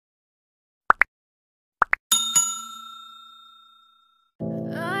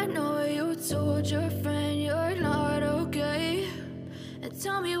told your friend you're not okay? And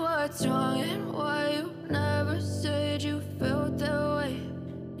tell me what's wrong and why you never said you felt that way.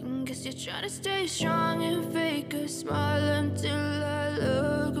 And guess you're trying to stay strong and fake a smile until I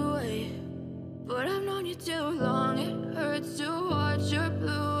look away. But I've known you too long, it hurts to watch your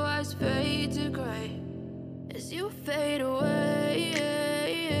blue eyes fade to gray as you fade away,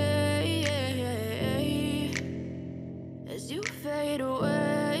 as you fade away.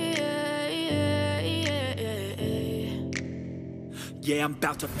 Yeah, I'm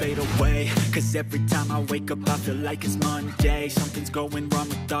about to fade away, cause every time I wake up I feel like it's Monday. Something's going wrong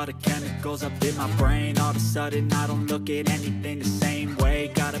with all the chemicals up in my brain. All of a sudden I don't look at anything the same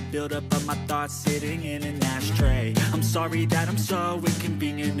way. Gotta build up of my thoughts sitting in an ashtray. I'm sorry that I'm so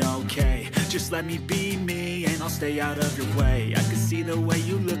inconvenient, okay? Just let me be me and I'll stay out of your way. I can see the way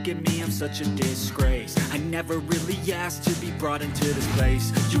you look at me, I'm such a disgrace. I never really asked to be brought into this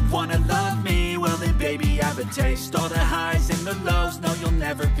place. You wanna love me? Well then baby I have a taste. All the highs and the lows, no you'll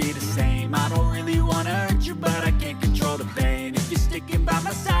never be the same. I don't really wanna hurt you but I can't control the pain. If you're sticking by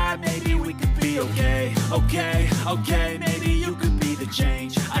my side maybe we could be okay. Okay, maybe you could be the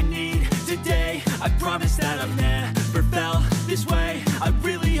change I need today. I promise that I've never felt this way. I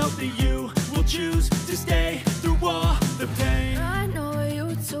really hope that you will choose to stay through all the pain.